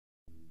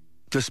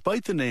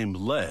Despite the name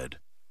lead,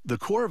 the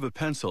core of a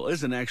pencil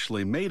isn't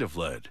actually made of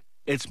lead.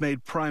 It's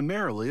made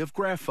primarily of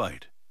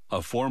graphite,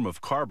 a form of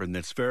carbon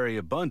that's very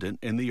abundant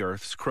in the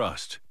Earth's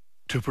crust.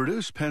 To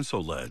produce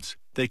pencil leads,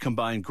 they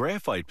combine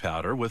graphite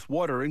powder with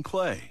water and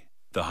clay.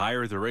 The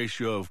higher the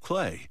ratio of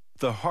clay,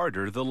 the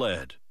harder the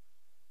lead.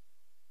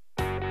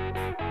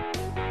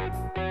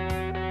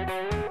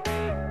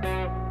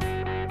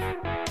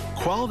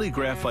 Quality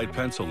graphite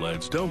pencil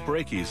leads don't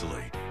break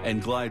easily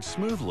and glide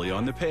smoothly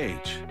on the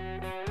page.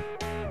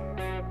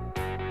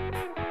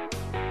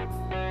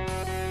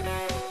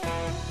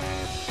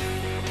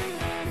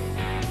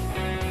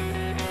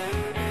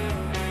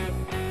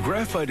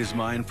 Graphite is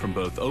mined from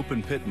both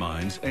open-pit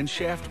mines and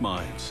shaft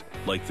mines,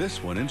 like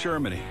this one in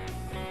Germany.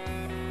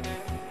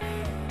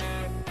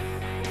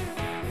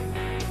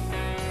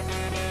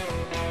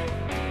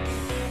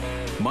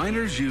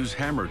 Miners use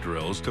hammer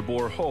drills to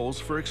bore holes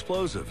for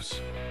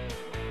explosives.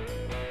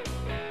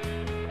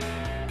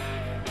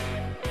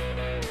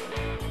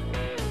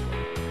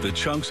 The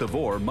chunks of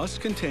ore must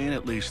contain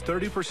at least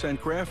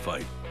 30%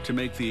 graphite to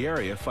make the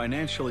area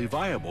financially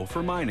viable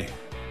for mining.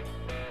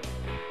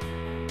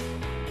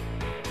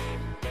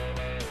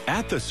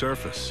 At the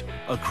surface,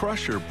 a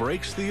crusher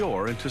breaks the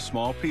ore into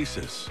small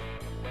pieces.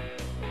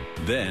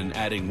 Then,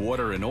 adding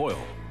water and oil,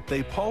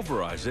 they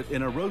pulverize it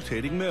in a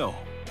rotating mill.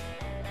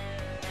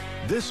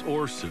 This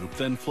ore soup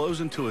then flows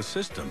into a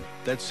system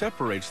that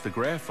separates the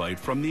graphite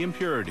from the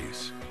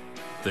impurities.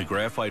 The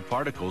graphite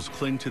particles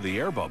cling to the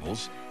air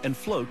bubbles and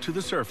float to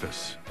the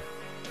surface.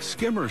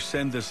 Skimmers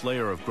send this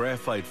layer of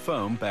graphite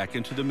foam back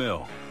into the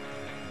mill.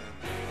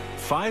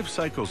 5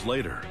 cycles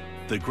later,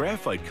 the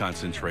graphite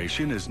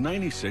concentration is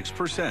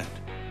 96%.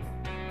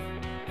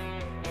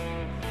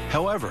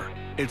 However,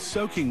 it's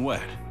soaking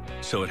wet,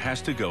 so it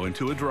has to go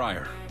into a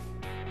dryer.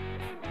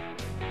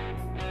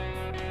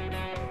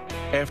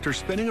 After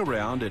spinning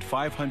around at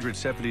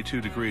 572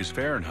 degrees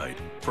Fahrenheit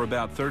for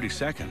about 30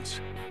 seconds,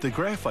 the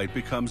graphite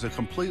becomes a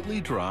completely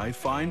dry,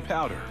 fine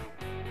powder.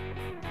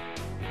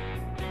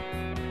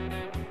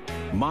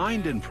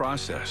 Mined and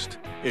processed,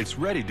 it's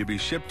ready to be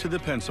shipped to the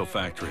pencil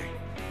factory.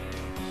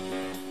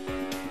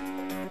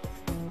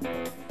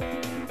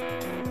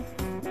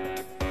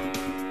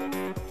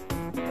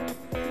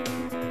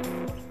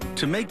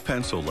 To make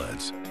pencil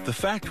leads, the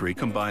factory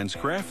combines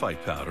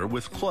graphite powder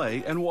with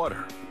clay and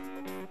water.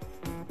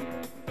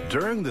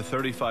 During the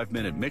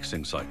 35-minute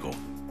mixing cycle,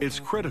 it's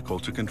critical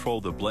to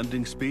control the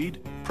blending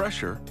speed,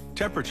 pressure,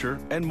 temperature,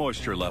 and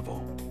moisture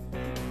level.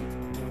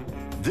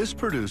 This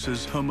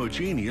produces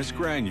homogeneous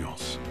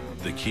granules,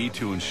 the key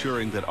to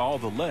ensuring that all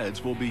the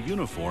leads will be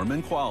uniform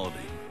in quality.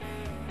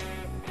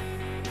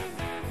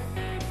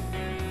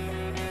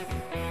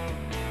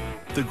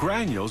 The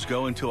granules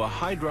go into a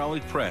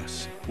hydraulic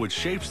press, which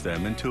shapes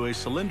them into a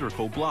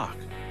cylindrical block.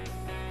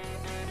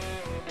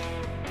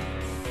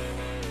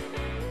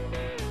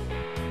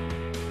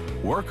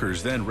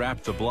 Workers then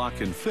wrap the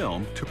block in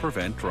film to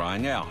prevent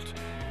drying out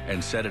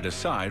and set it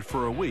aside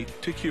for a week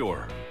to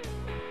cure.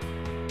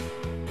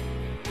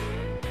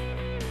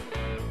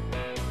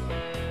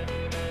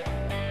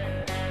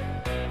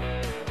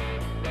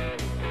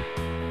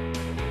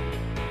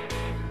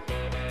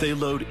 They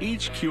load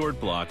each cured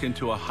block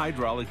into a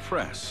hydraulic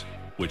press,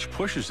 which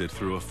pushes it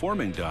through a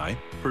forming die,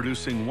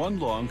 producing one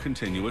long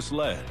continuous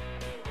lead.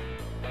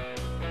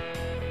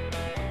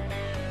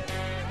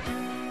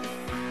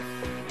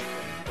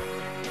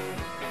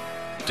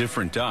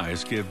 Different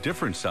dies give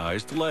different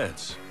sized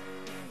leads.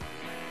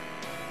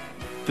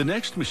 The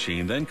next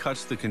machine then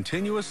cuts the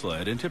continuous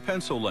lead into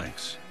pencil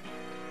lengths.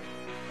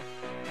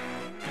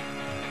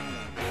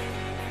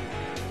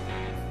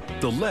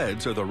 The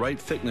leads are the right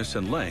thickness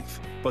and length,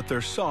 but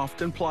they're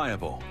soft and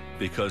pliable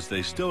because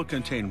they still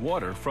contain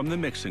water from the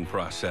mixing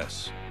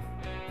process.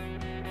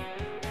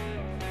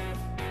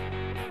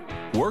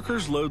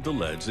 Workers load the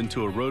leads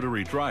into a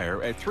rotary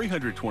dryer at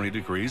 320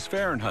 degrees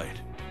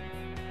Fahrenheit.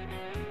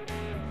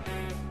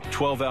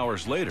 12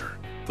 hours later,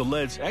 the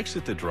leads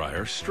exit the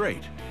dryer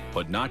straight,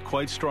 but not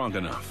quite strong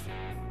enough.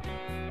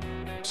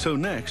 So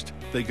next,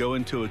 they go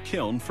into a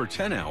kiln for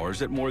 10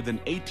 hours at more than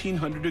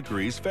 1800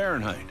 degrees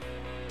Fahrenheit.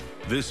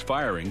 This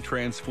firing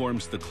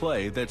transforms the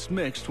clay that's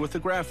mixed with the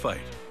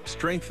graphite,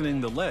 strengthening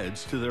the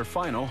leads to their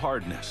final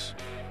hardness.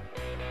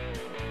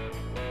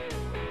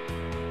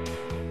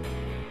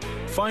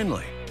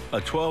 Finally,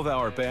 a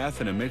 12-hour bath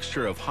in a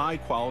mixture of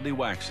high-quality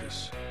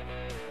waxes.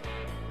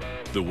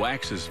 The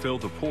waxes fill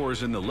the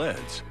pores in the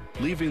leads,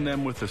 leaving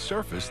them with a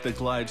surface that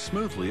glides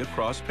smoothly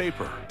across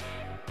paper.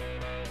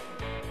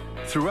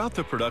 Throughout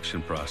the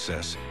production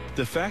process,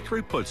 the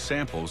factory puts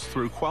samples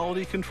through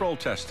quality control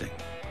testing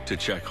to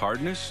check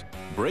hardness,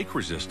 break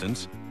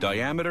resistance,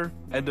 diameter,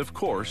 and of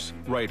course,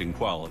 writing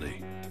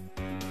quality.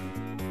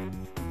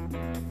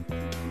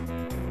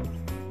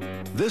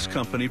 This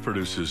company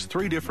produces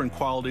 3 different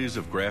qualities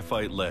of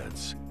graphite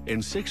leads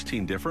in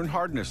 16 different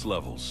hardness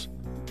levels,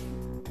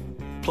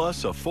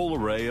 plus a full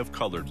array of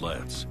colored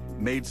leads,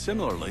 made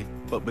similarly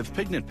but with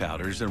pigment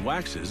powders and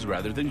waxes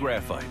rather than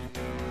graphite.